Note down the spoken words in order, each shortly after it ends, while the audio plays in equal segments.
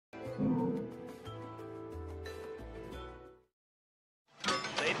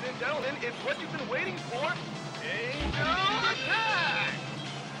it's what you've been waiting for. Angel attack!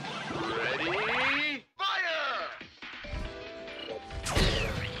 Ready, fire!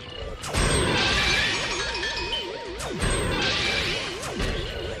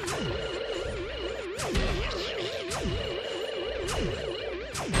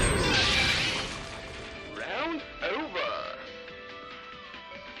 Round over.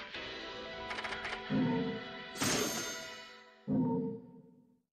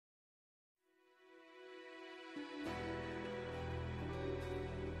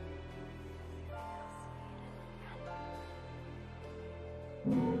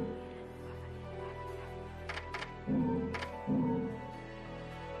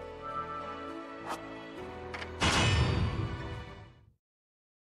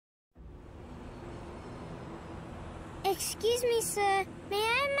 Excuse me, sir. May I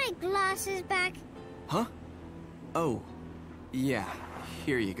have my glasses back? Huh? Oh, yeah.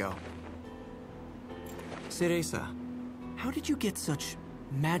 Here you go. Cereza, how did you get such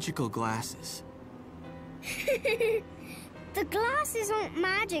magical glasses? The glasses aren't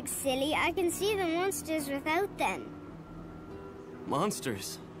magic, silly. I can see the monsters without them.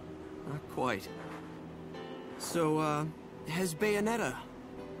 Monsters? Not quite. So, has Bayonetta,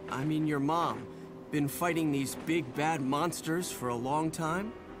 I mean your mom, been fighting these big bad monsters for a long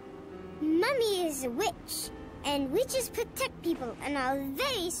time? Mummy is a witch, and witches protect people and are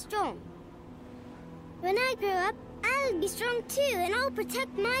very strong. When I grow up, I'll be strong too, and I'll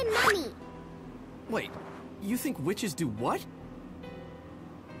protect my mummy. Wait, you think witches do what?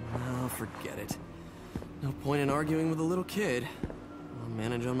 Oh, forget it. No point in arguing with a little kid. I'll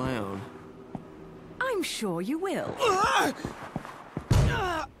manage on my own. I'm sure you will.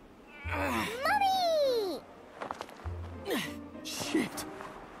 Mummy! Shit.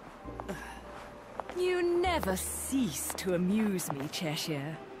 You never cease to amuse me,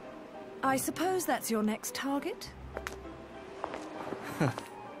 Cheshire. I suppose that's your next target?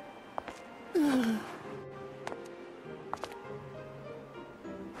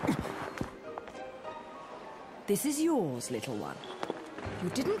 This is yours, little one. You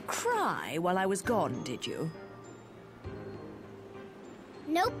didn't cry while I was gone, did you?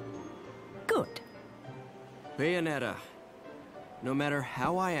 Nope. Good. Bayonetta, no matter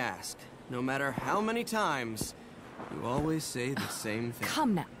how I ask, no matter how many times, you always say the same thing.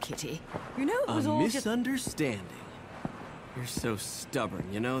 Come now, Kitty. You know it was A all just... misunderstanding. You're so stubborn,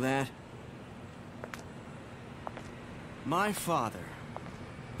 you know that? My father,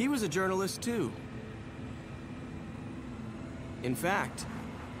 he was a journalist too. In fact,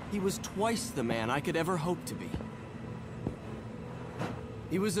 he was twice the man I could ever hope to be.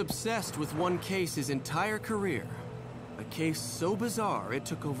 He was obsessed with one case his entire career. A case so bizarre it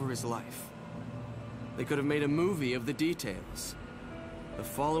took over his life. They could have made a movie of the details. The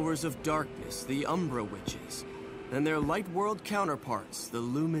followers of darkness, the Umbra Witches, and their light world counterparts, the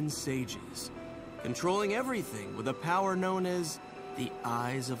Lumen Sages, controlling everything with a power known as the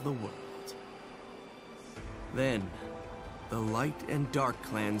Eyes of the World. Then, the Light and Dark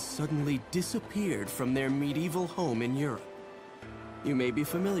clans suddenly disappeared from their medieval home in Europe. You may be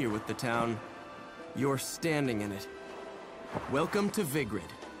familiar with the town. You're standing in it. Welcome to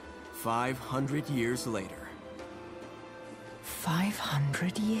Vigrid, 500 years later.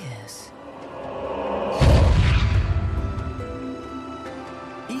 500 years.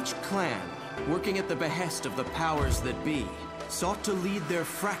 Each clan, working at the behest of the powers that be, sought to lead their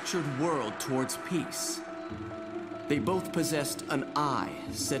fractured world towards peace. They both possessed an eye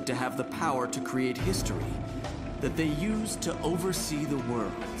said to have the power to create history that they used to oversee the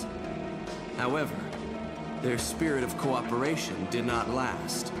world. However, their spirit of cooperation did not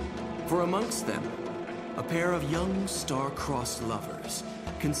last. For amongst them, a pair of young star-crossed lovers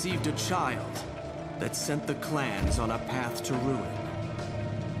conceived a child that sent the clans on a path to ruin.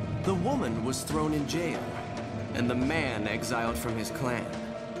 The woman was thrown in jail, and the man exiled from his clan.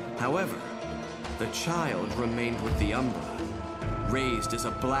 However, the child remained with the Umbra, raised as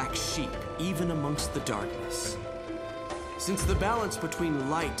a black sheep even amongst the darkness. Since the balance between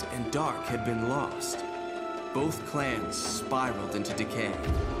light and dark had been lost, both clans spiraled into decay.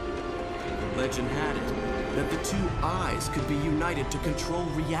 Legend had it that the two eyes could be united to control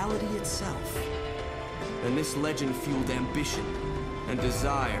reality itself. And this legend fueled ambition and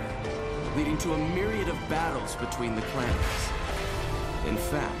desire, leading to a myriad of battles between the clans. In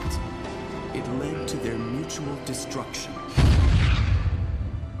fact, it led to their mutual destruction.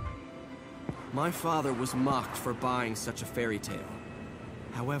 My father was mocked for buying such a fairy tale.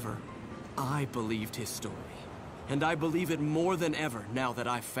 However, I believed his story, and I believe it more than ever now that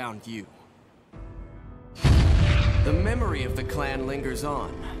I've found you. The memory of the clan lingers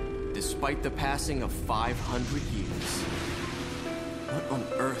on, despite the passing of 500 years. What on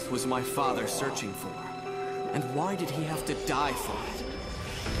earth was my father searching for? And why did he have to die for it?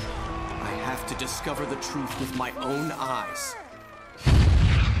 I have to discover the truth with my own eyes.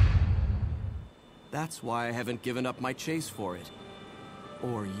 That's why I haven't given up my chase for it.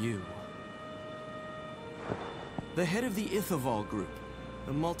 Or you. The head of the Ithavoll Group,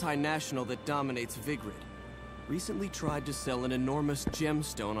 the multinational that dominates Vigrid, recently tried to sell an enormous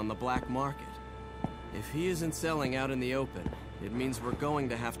gemstone on the black market. If he isn't selling out in the open, it means we're going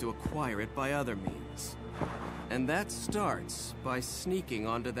to have to acquire it by other means. And that starts by sneaking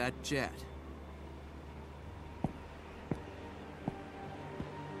onto that jet.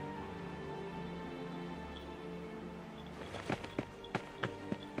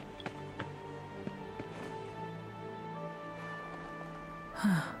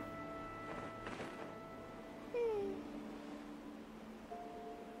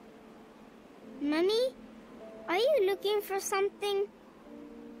 Mummy, are you looking for something?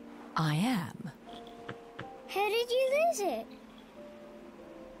 I am. How did you lose it?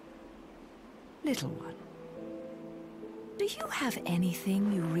 Little one, do you have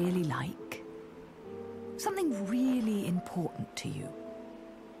anything you really like? Something really important to you?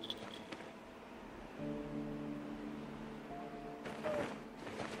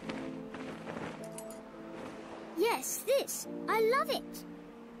 Yes, this. I love it.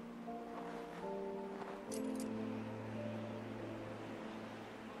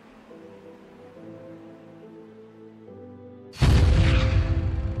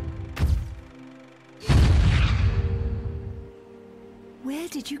 Where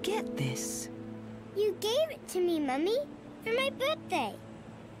did you get this? You gave it to me, Mummy, for my birthday.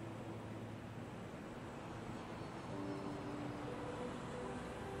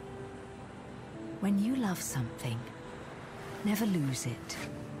 When you love something, never lose it.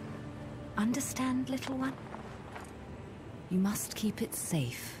 Understand, little one? You must keep it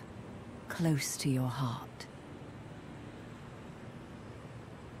safe, close to your heart.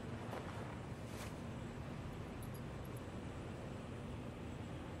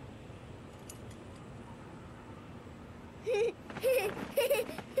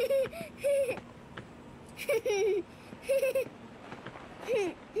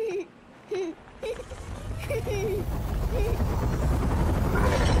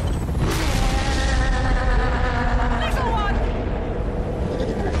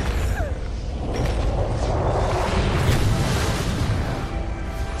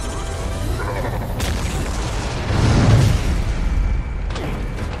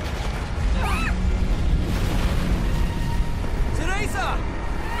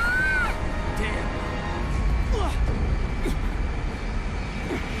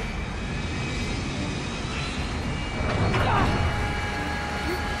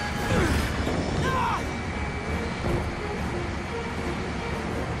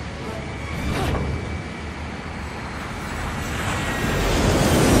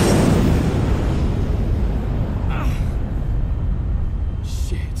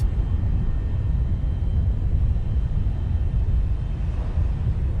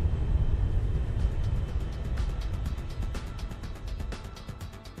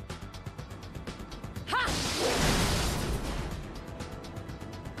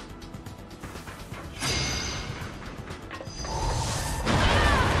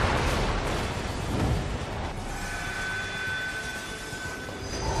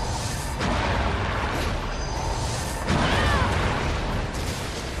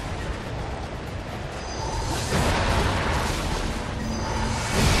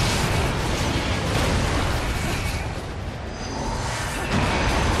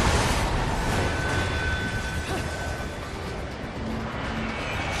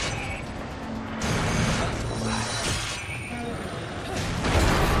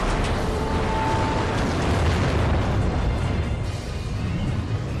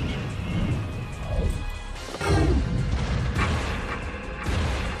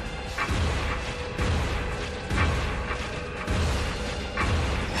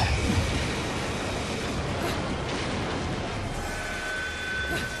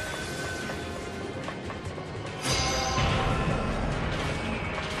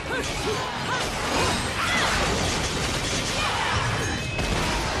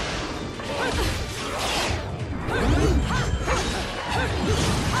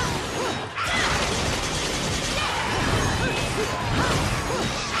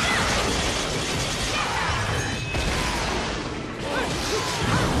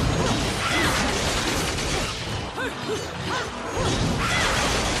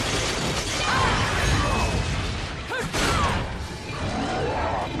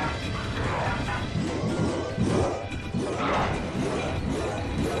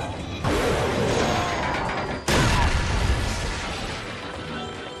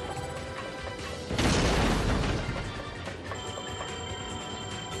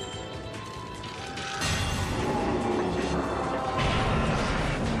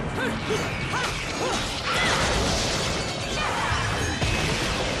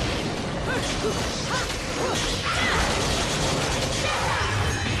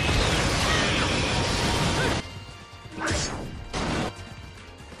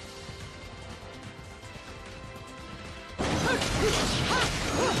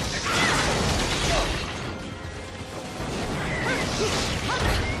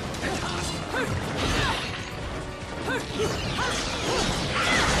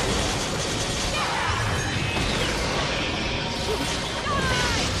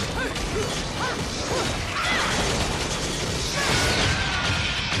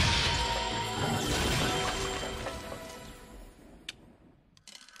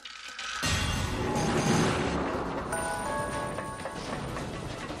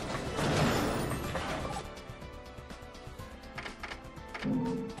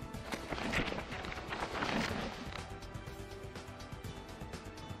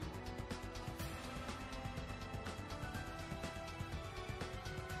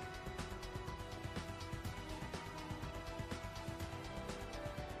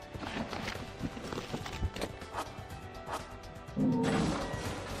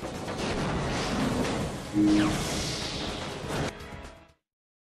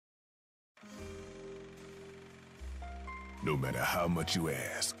 No matter how much you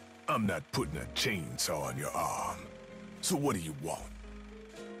ask, I'm not putting a chainsaw on your arm. So what do you want?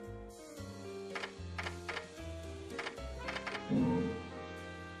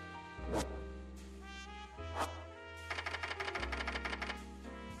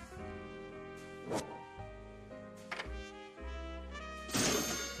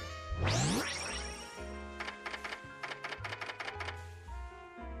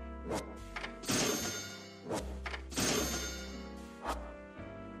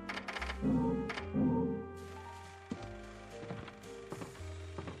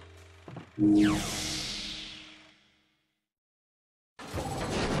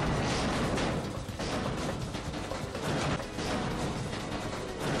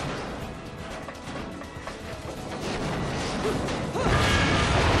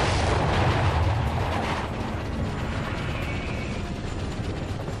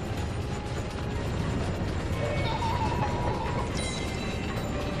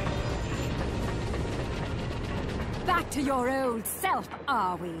 Back to your old self,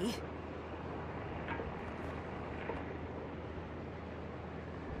 are we?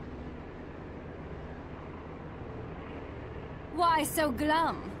 Why so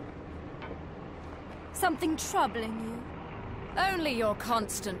glum? Something troubling you? Only your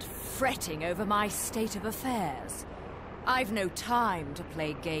constant fretting over my state of affairs. I've no time to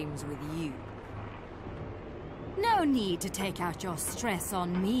play games with you. No need to take out your stress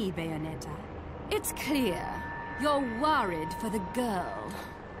on me, Bayonetta. It's clear you're worried for the girl.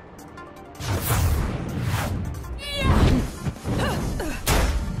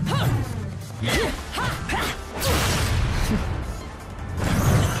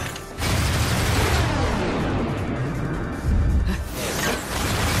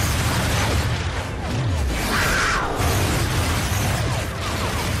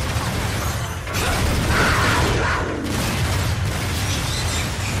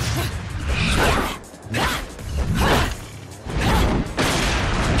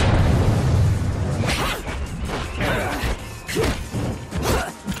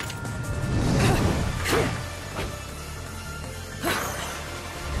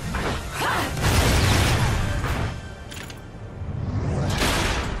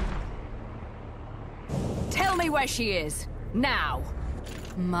 Where she is, now.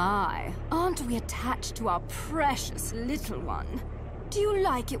 My, aren't we attached to our precious little one? Do you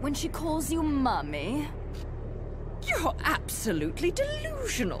like it when she calls you Mummy? You're absolutely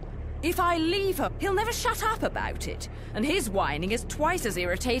delusional. If I leave her, he'll never shut up about it. And his whining is twice as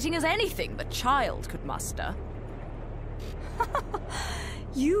irritating as anything the child could muster.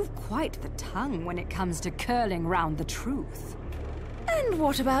 You've quite the tongue when it comes to curling round the truth. And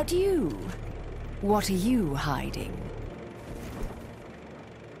what about you? What are you hiding?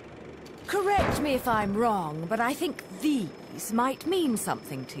 Correct me if I'm wrong, but I think these might mean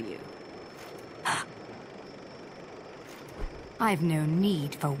something to you. I've no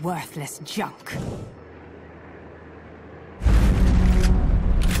need for worthless junk.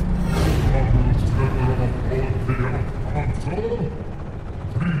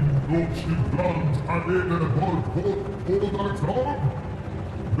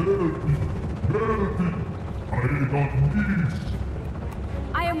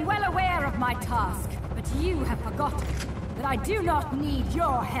 I am well aware of my task, but you have forgotten that I do not need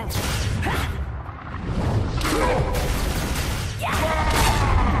your help.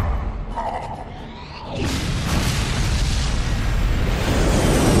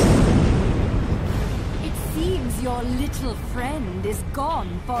 Your little friend is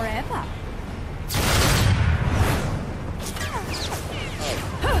gone forever.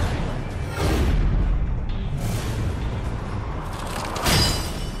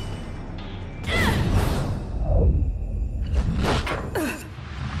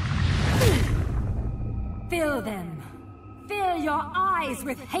 Fill them. Fill your eyes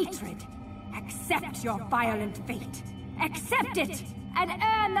with hatred. Accept your violent fate. Accept it, and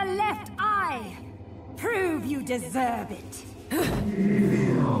earn the left eye. Prove you deserve it.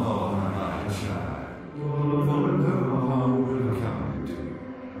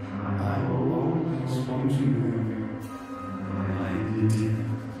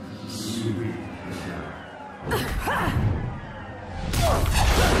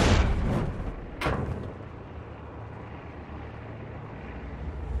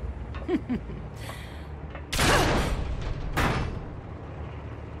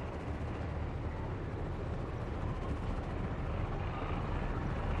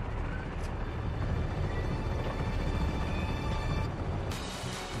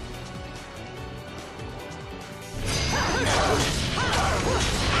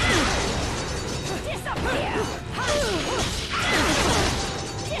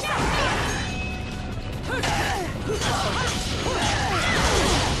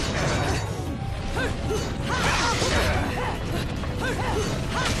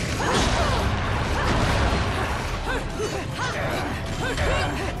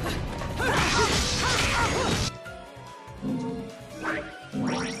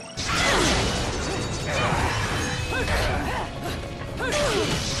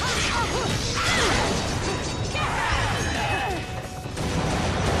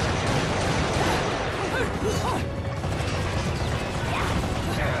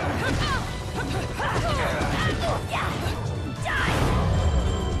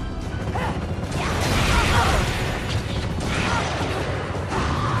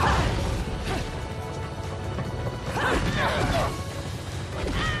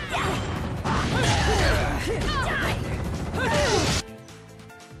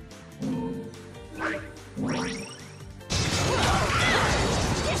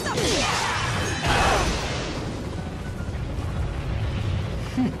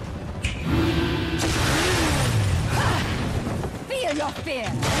 Feel your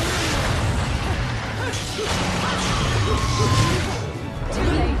fear. Too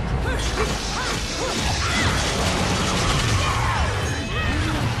late.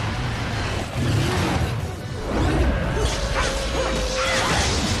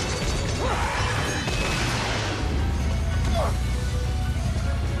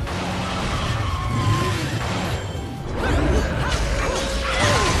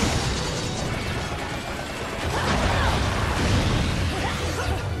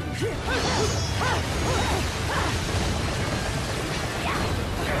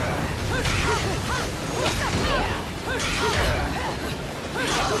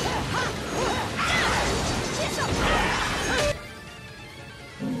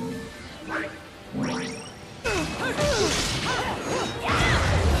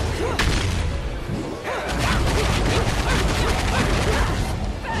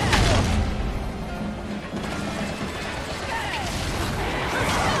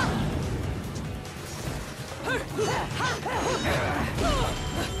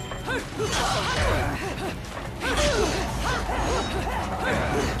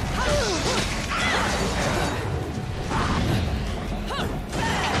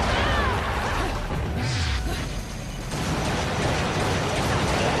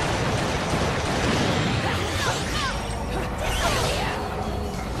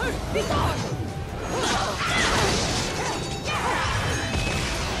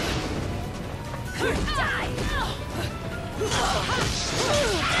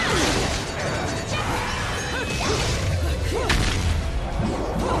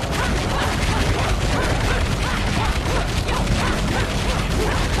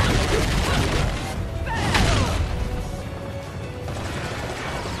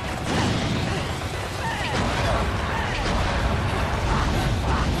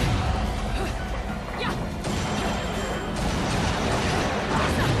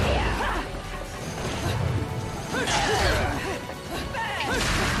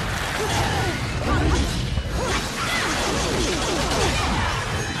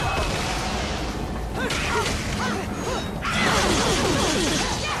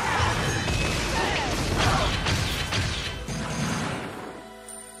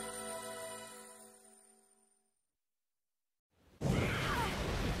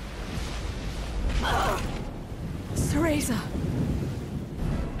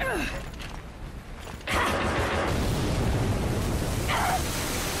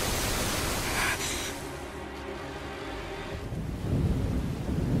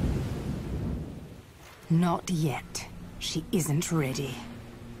 Not yet. She isn't ready.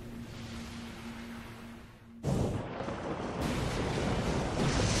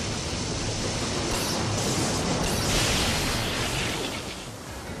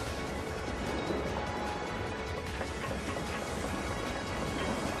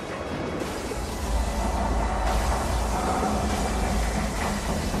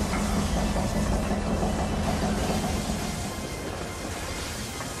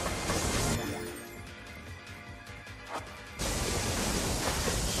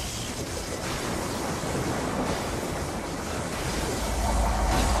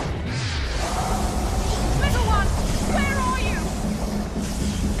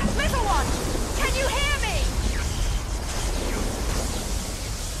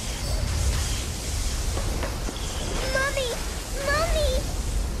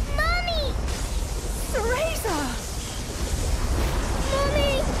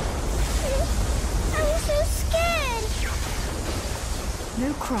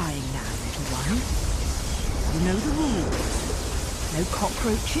 No crying now, little one. You know the rules. No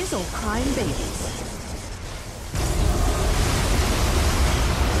cockroaches or crying babies.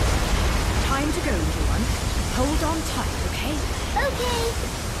 Time to go, little one. Hold on tight, okay?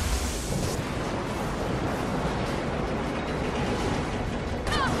 Okay.